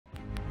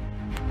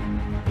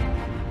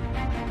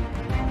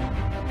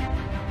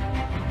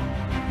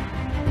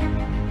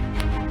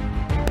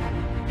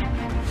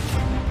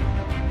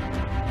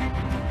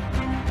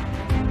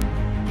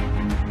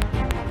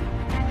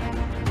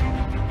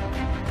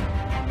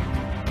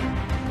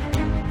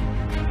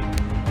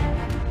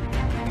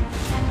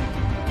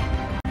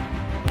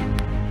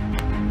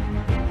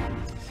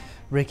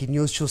Breaking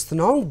news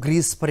చూస్తున్నాం.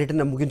 Grace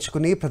పర్యటన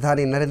ముగించుకుని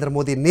ప్రధాని నరేంద్ర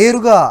మోదీ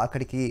నేరుగా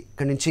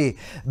ఇక్కడి నుంచి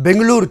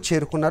బెంగళూరు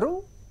చేరుకున్నారు.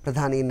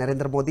 ప్రధాని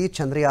నరేంద్ర మోదీ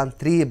చంద్రయాన్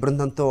 3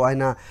 బృందంతో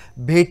ఆయన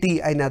భేటీ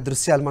అయిన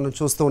దృశ్యాలు మనం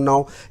చూస్తూ ఉన్నాం.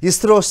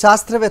 ఇస్రో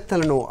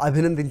శాస్త్రవేత్తలను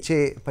అభినందించే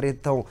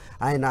ప్రయత్నం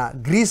ఆయన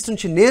గ్రీస్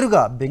నుంచి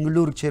నేరుగా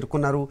బెంగళూరు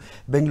చేరుకున్నారు.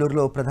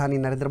 బెంగళూరులో ప్రధాని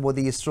నరేంద్ర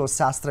మోదీ ఇస్రో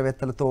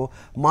శాస్త్రవేత్తలతో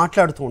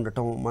మాట్లాడుతూ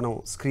ఉండటం మనం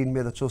స్క్రీన్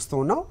మీద చూస్తూ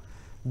ఉన్నాం.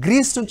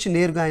 గ్రీస్ నుంచి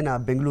నేరుగా ఆయన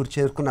బెంగళూరు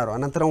చేరుకున్నారు.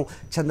 అనంతరం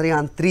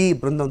చంద్రయాన్ 3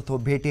 బృందంతో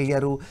భేటీ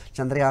అయ్యారు.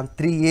 చంద్రయాన్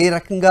 3 ఏ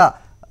రకంగా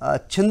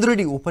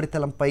చంద్రుడి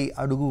ఉపరితలంపై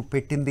అడుగు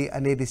పెట్టింది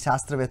అనేది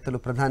శాస్త్రవేత్తలు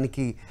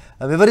ప్రధానికి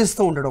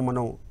వివరిస్తూ ఉండడం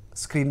మనం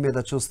స్క్రీన్ మీద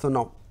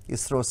చూస్తున్నాం.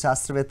 ఇస్రో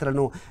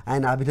శాస్త్రవేత్తలను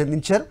ఆయన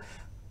అభినందించారు.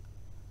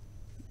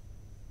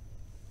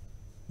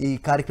 ఈ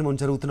కార్యక్రమం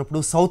జరుగుతున్నప్పుడు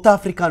సౌత్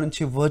ఆఫ్రికా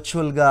నుంచి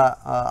వర్చువల్గా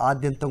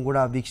ఆద్యంతం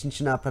కూడా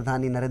వీక్షించిన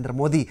ప్రధాని నరేంద్ర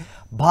మోదీ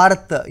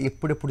భారత్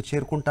ఎప్పుడెప్పుడు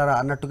చేరుకుంటారా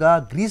అన్నట్టుగా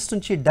గ్రీస్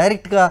నుంచి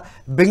డైరెక్ట్గా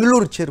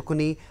బెంగళూరు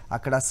చేరుకుని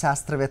అక్కడ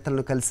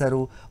శాస్త్రవేత్తలను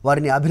కలిశారు,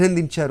 వారిని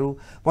అభినందించారు.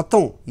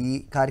 మొత్తం ఈ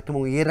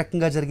కార్యక్రమం ఏ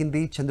రకంగా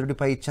జరిగింది,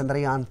 చంద్రుడిపై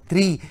చంద్రయాన్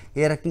 3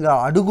 ఏ రకంగా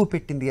అడుగు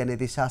పెట్టింది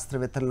అనేది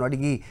శాస్త్రవేత్తలను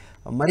అడిగి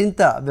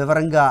మరింత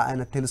వివరంగా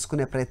ఆయన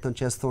తెలుసుకునే ప్రయత్నం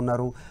చేస్తూ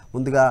ఉన్నారు.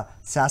 ముందుగా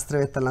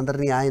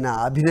శాస్త్రవేత్తలందరినీ ఆయన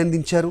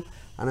అభినందించారు.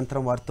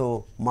 అనంతరం వారితో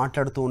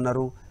మాట్లాడుతూ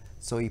ఉన్నారు.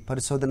 సో ఈ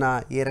పరిశోధన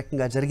ఏ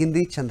రకంగా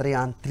జరిగింది,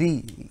 చంద్రయాన్ 3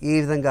 ఏ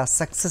విధంగా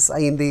సక్సెస్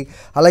అయింది,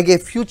 అలాగే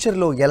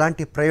ఫ్యూచర్లో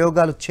ఎలాంటి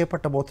ప్రయోగాలు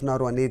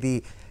చేపట్టబోతున్నారు అనేది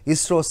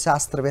ఇస్రో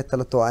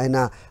శాస్త్రవేత్తలతో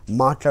ఆయన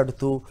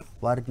మాట్లాడుతూ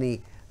వారిని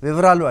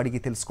వివరాలు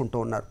అడిగి తెలుసుకుంటూ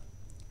ఉన్నారు.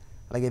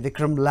 అలాగే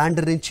విక్రమ్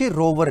ల్యాండర్ నుంచి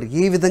రోవర్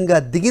ఏ విధంగా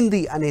దిగింది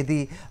అనేది,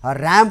 ఆ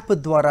ర్యాంప్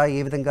ద్వారా ఏ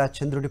విధంగా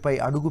చంద్రుడిపై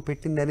అడుగు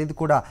పెట్టింది అనేది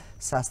కూడా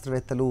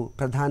శాస్త్రవేత్తలు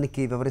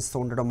ప్రధానికి వివరిస్తూ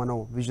ఉండడం మనం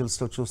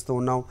విజువల్స్లో చూస్తూ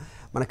ఉన్నాం.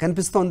 మనకు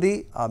కనిపిస్తోంది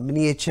ఆ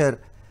మినియేచర్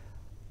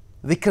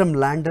విక్రమ్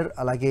ల్యాండర్,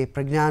 అలాగే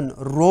ప్రజ్ఞాన్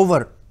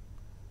రోవర్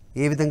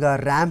ఏ విధంగా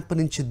ర్యాంప్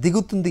నుంచి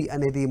దిగుతుంది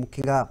అనేది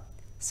ముఖ్యంగా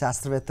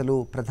శాస్త్రవేత్తలు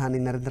ప్రధాని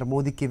నరేంద్ర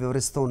మోదీకి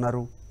వివరిస్తూ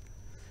ఉన్నారు.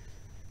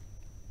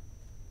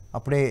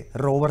 అప్పుడే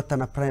రోవర్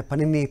తన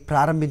పనిని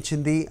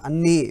ప్రారంభించింది.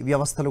 అన్ని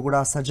వ్యవస్థలు కూడా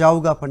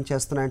సజావుగా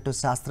పనిచేస్తున్నాయంటూ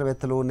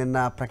శాస్త్రవేత్తలు నిన్న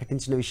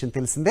ప్రకటించిన విషయం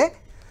తెలిసిందే.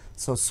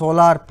 సో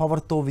సోలార్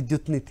పవర్తో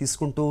విద్యుత్ని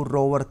తీసుకుంటూ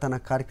రోవర్ తన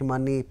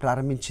కార్యక్రమాన్ని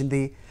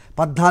ప్రారంభించింది.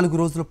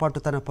 14 రోజుల పాటు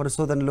తన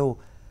పరిశోధనలో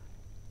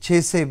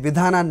చేసే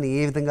విధానాన్ని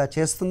ఏ విధంగా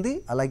చేస్తుంది,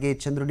 అలాగే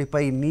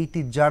చంద్రుడిపై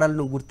నీటి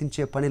జాడలను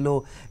గుర్తించే పనిలో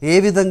ఏ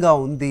విధంగా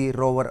ఉంది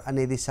రోవర్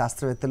అనేది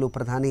శాస్త్రవేత్తలు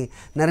ప్రధాని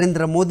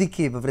నరేంద్ర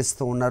మోదీకి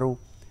వివరిస్తూ ఉన్నారు.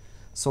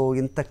 సో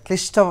ఇంత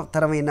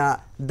క్లిష్టతరమైన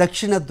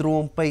దక్షిణ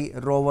ధ్రువంపై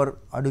రోవర్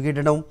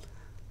అడుగిడడం,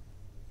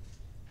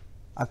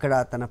 అక్కడ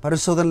తన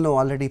పరిశోధనలు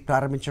ఆల్రెడీ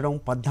ప్రారంభించడం,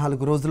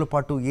 14 రోజుల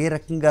పాటు ఏ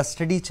రకంగా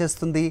స్టడీ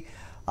చేస్తుంది,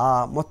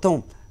 మొత్తం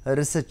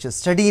రీసెర్చ్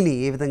స్టడీని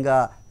ఏ విధంగా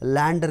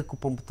ల్యాండర్కు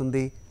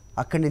పంపుతుంది,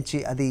 అక్కడి నుంచి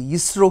అది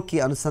ఇస్రోకి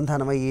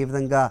అనుసంధానమై ఏ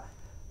విధంగా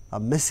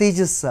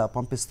మెసేజెస్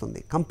పంపిస్తుంది,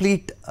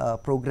 కంప్లీట్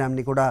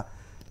ప్రోగ్రామ్ని కూడా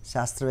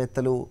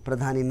శాస్త్రవేత్తలు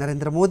ప్రధాని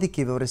నరేంద్ర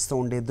మోదీకి వివరిస్తూ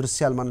ఉండే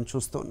దృశ్యాలు మనం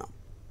చూస్తున్నాం.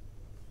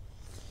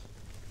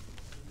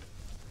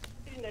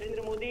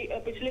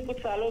 पिछले कुछ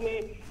सालों में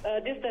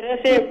जिस तरह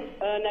से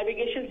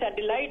नेविगेशन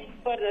सैटेलाइट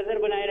पर नजर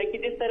बनाए रखी,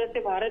 जिस तरह से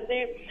भारत ने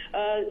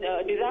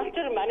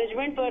डिजास्टर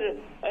मैनेजमेंट पर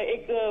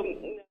एक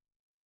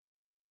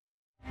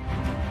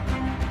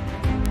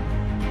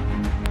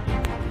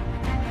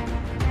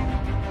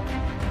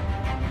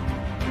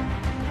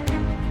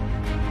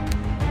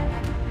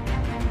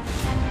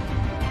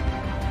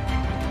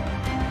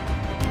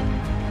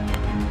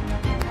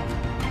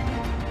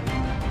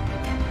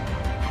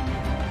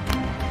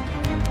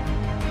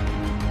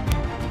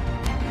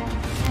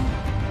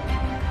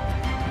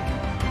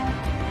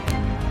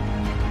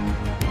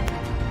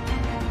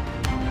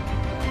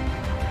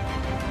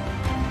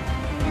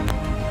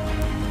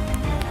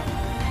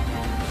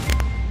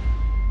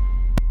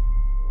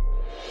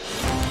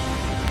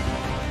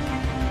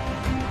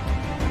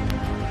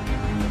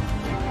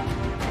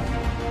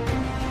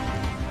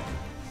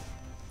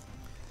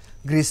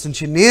గ్రీస్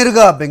నుంచి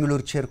నేరుగా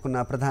బెంగళూరు చేరుకున్న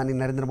ప్రధాని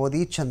నరేంద్ర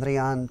మోదీ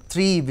చంద్రయాన్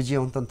 3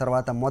 విజయవంతం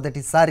తర్వాత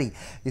మొదటిసారి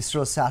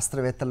ఇస్రో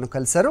శాస్త్రవేత్తలను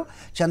కలిశారు.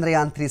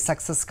 చంద్రయాన్ 3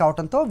 సక్సెస్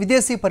కావడంతో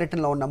విదేశీ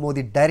పర్యటనలో ఉన్న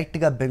మోదీ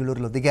డైరెక్ట్గా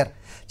బెంగళూరులో దిగారు.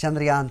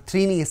 చంద్రయాన్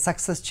 3ని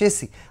సక్సెస్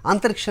చేసి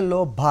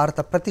అంతరిక్షంలో భారత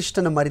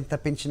ప్రతిష్టను మరింత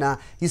పెంచిన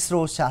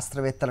ఇస్రో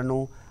శాస్త్రవేత్తలను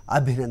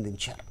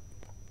అభినందించారు.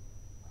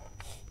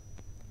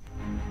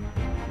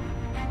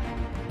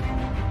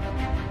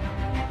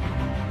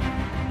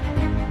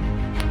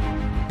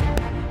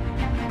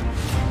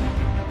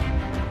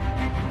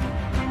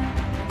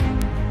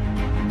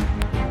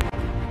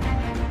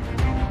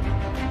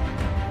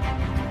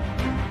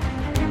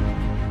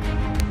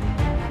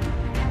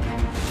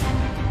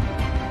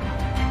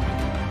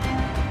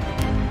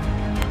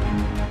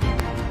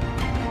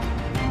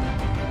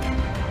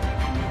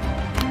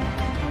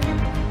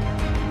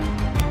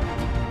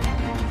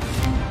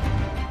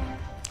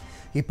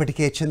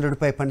 ఇప్పటికే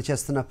చంద్రుడిపై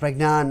పనిచేస్తున్న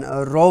ప్రజ్ఞాన్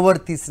రోవర్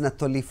తీసిన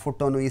తొలి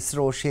ఫోటోను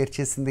ఇస్రో షేర్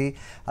చేసింది.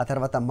 ఆ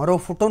తర్వాత మరో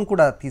ఫోటోను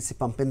కూడా తీసి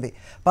పంపింది.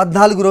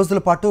 14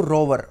 రోజుల పాటు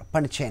రోవర్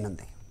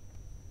పనిచేయనుంది.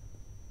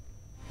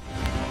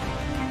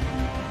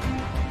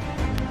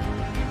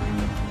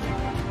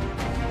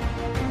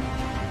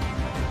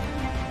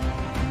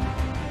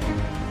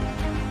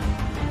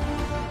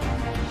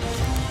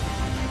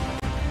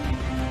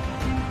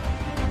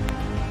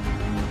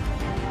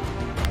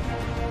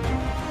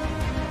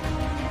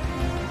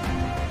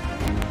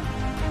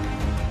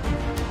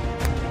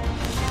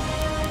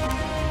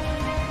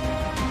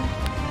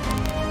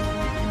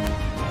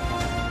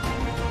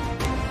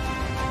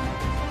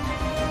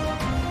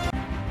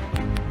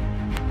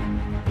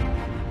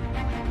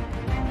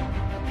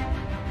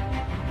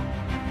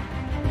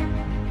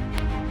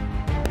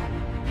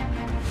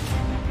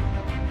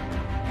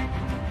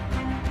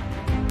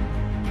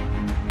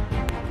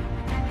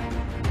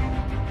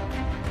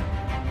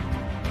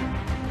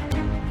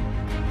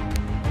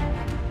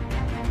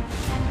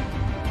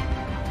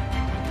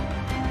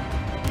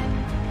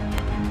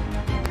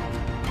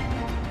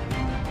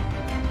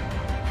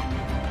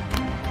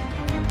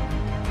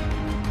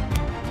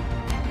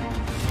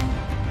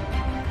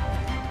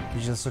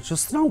 విజువల్స్లో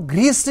చూస్తున్నాం.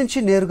 గ్రీస్ నుంచి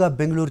నేరుగా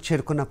బెంగళూరు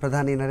చేరుకున్న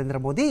ప్రధాని నరేంద్ర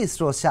మోదీ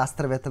ఇస్రో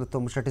శాస్త్రవేత్తలతో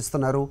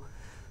ముచ్చటిస్తున్నారు.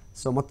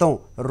 సో మొత్తం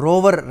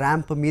రోవర్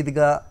ర్యాంప్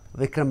మీదుగా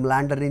విక్రమ్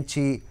ల్యాండర్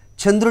నుంచి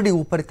చంద్రుడి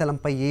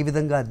ఉపరితలంపై ఏ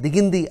విధంగా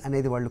దిగింది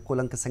అనేది వాళ్ళు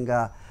కూలంకషంగా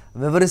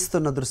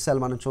వివరిస్తున్న దృశ్యాలు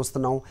మనం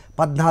చూస్తున్నాం.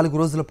 14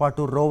 రోజుల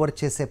పాటు రోవర్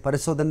చేసే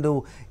పరిశోధనలు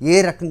ఏ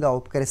రకంగా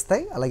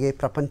ఉపకరిస్తాయి, అలాగే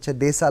ప్రపంచ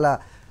దేశాల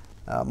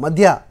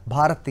మధ్య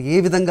భారత్ ఏ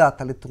విధంగా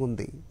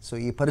తలెత్తుకుంది, సో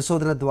ఈ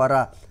పరిశోధన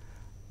ద్వారా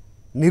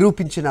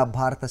నిరూపించిన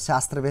భారత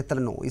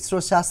శాస్త్రవేత్తలను, ఇస్రో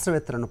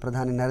శాస్త్రవేత్తలను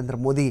ప్రధాని నరేంద్ర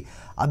మోదీ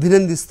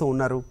అభినందిస్తూ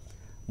ఉన్నారు.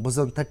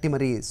 భుజం తట్టి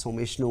మరి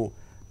సోమేష్ను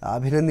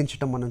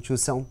అభినందించడం మనం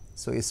చూసాం.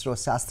 సో ఇస్రో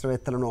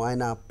శాస్త్రవేత్తలను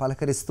ఆయన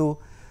పలకరిస్తూ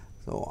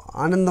సో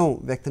ఆనందం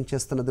వ్యక్తం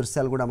చేస్తున్న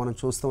దృశ్యాలు కూడా మనం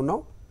చూస్తూ ఉన్నాం.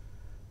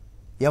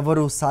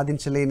 ఎవరు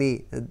సాధించలేని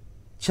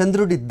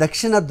చంద్రుడి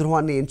దక్షిణ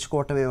ధ్రువాన్ని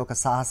ఎంచుకోవటమే ఒక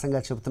సాహసంగా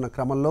చెబుతున్న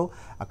క్రమంలో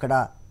అక్కడ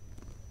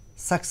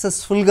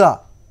సక్సెస్ఫుల్గా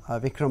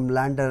విక్రమ్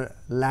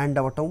ల్యాండ్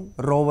అవ్వటం,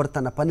 రోవర్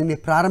తన పనిని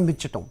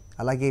ప్రారంభించటం,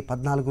 అలాగే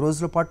 14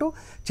 రోజుల పాటు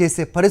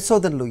చేసే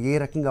పరిశోధనలు ఏ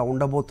రకంగా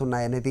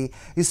ఉండబోతున్నాయనేది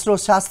ఇస్రో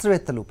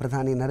శాస్త్రవేత్తలు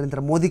ప్రధాని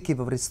నరేంద్ర మోదీకి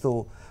వివరిస్తూ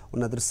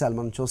ఉన్న దృశ్యాలు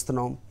మనం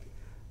చూస్తున్నాం.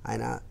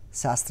 ఆయన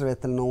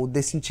శాస్త్రవేత్తలను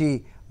ఉద్దేశించి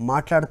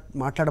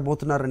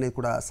మాట్లాడబోతున్నారు అనేది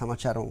కూడా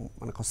సమాచారం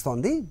మనకు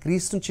వస్తోంది.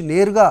 గ్రీస్ నుంచి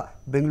నేరుగా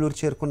బెంగళూరు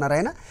చేరుకున్నారు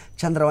ఆయన.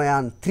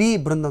 చంద్రయాన్ 3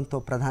 బృందంతో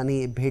ప్రధాని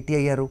భేటీ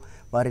అయ్యారు.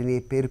 వారిని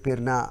పేరు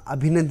పేరున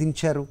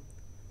అభినందించారు.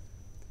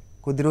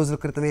 కొద్ది రోజుల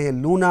క్రితమే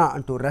లూనా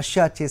అంటూ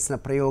రష్యా చేసిన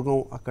ప్రయోగం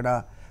అక్కడ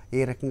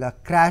ఏ రకంగా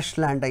క్రాష్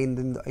ల్యాండ్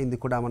అయింది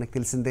కూడా మనకు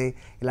తెలిసిందే.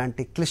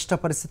 ఇలాంటి క్లిష్ట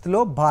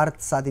పరిస్థితుల్లో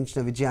భారత్ సాధించిన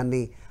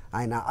విజయాన్ని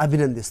ఆయన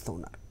అభినందిస్తూ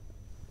ఉన్నారు.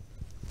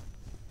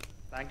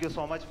 Thank you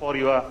so much for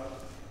your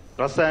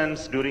presence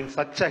during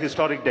such a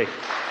historic day.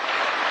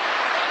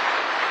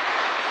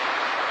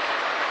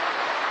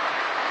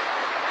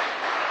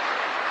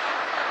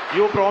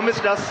 You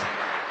promised us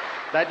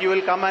that you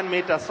will come and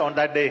meet us on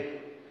that day,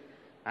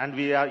 and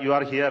you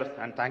are here,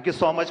 and thank you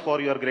so much for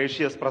your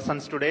gracious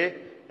presence today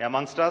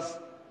amongst us.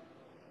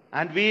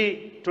 And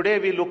today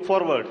we look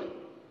forward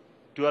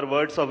to your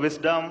words of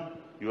wisdom,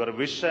 your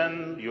vision,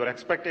 your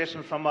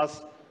expectation from us,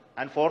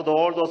 and for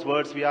all those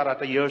words we are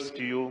at ears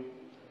to you.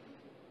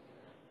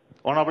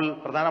 Honourable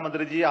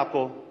प्रधानमंत्री जी,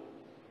 आपको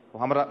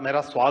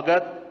मेरा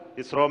स्वागत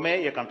इसरो में,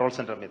 ये control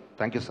centre में.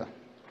 Thank you sir.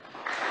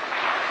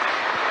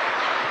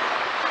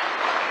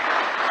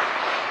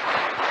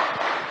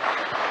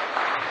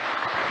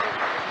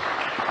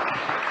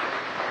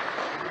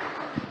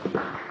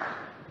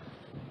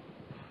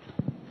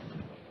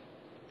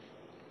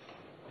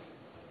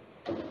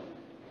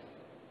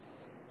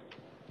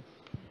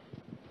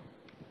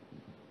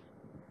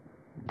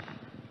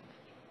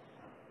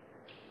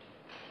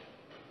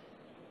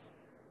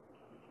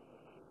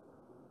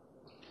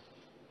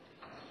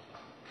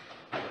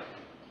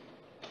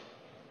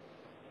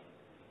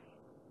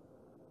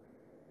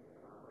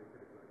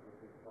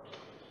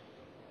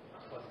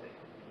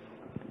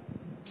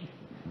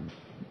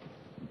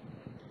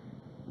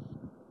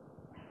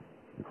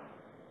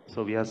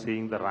 So we are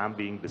seeing the ramp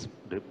being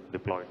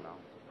deployed now.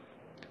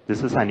 This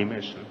is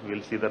animation.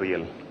 We'll see the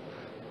real.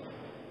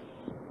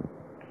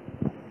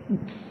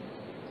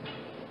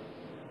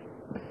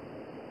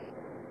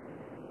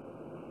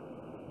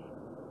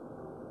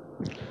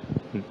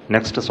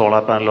 Next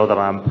solar panel of the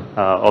ramp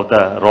of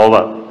the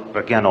rover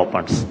again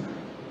opens.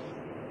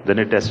 Then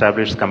it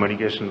establishes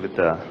communication with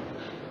the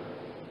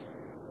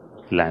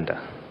lander.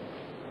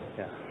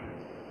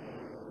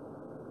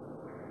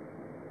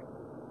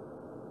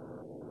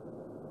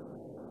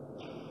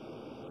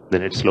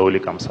 Then it slowly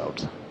comes out.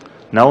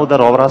 Now the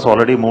rover has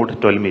already moved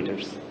 12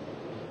 meters.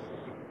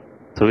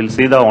 So we'll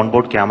see the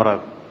onboard camera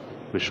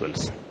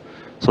visuals.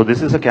 So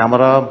this is a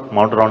camera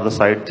mounted on the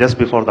side just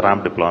before the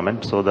ramp deployment.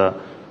 So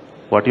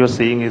what you're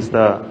seeing is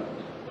the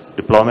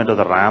deployment of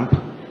the ramp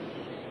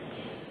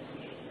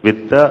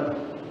with the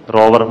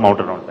rover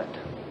mounted on that.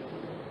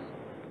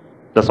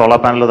 The solar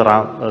panel of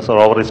the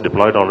rover is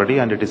deployed already,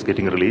 and it is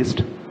getting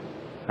released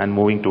and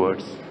moving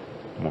towards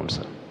moon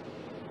cell.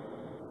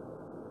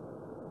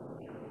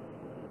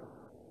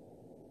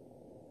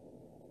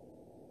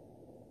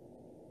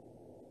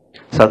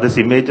 So these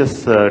images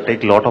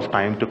take a lot of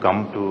time to come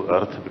to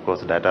Earth because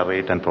data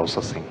rate and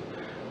processing.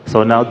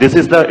 So now this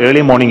is the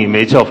early morning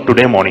image of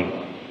today morning.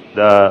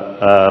 The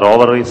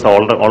rover is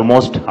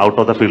almost out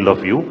of the field of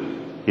view.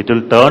 It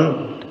will turn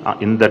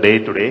in the day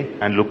today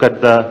and look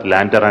at the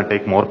lander and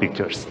take more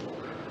pictures.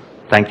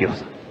 Thank you.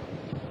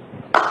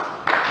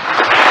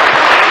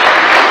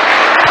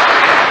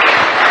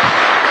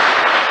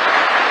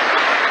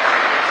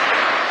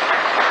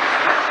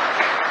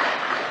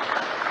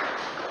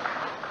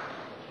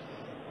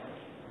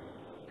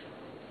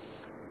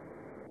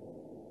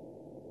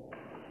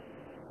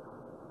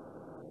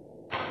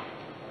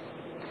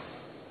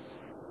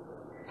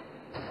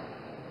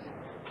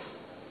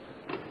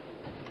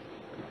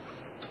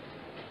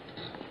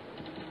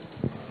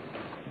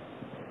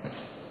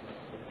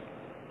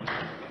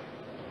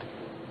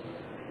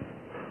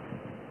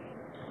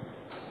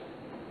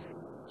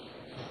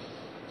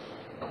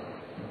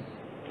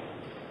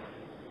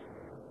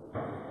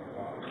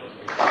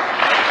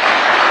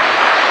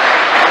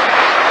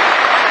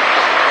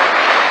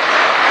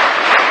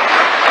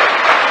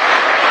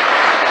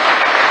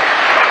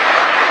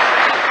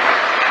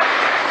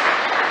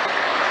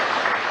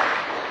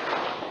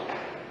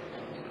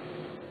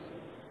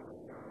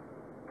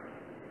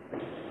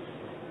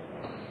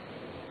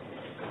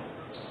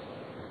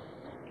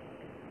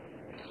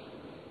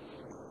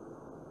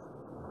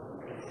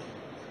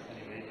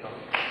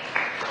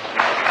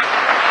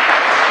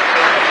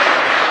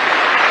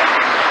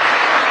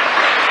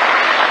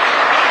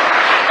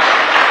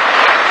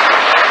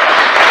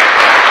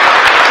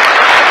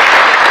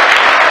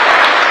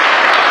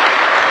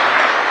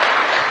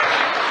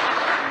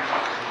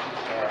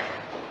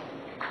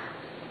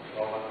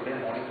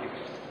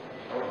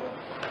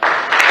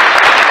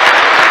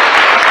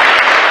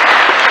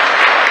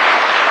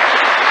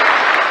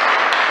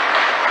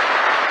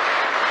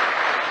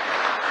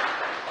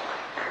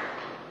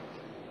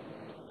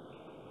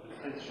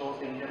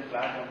 Indian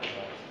flag on the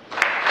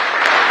back.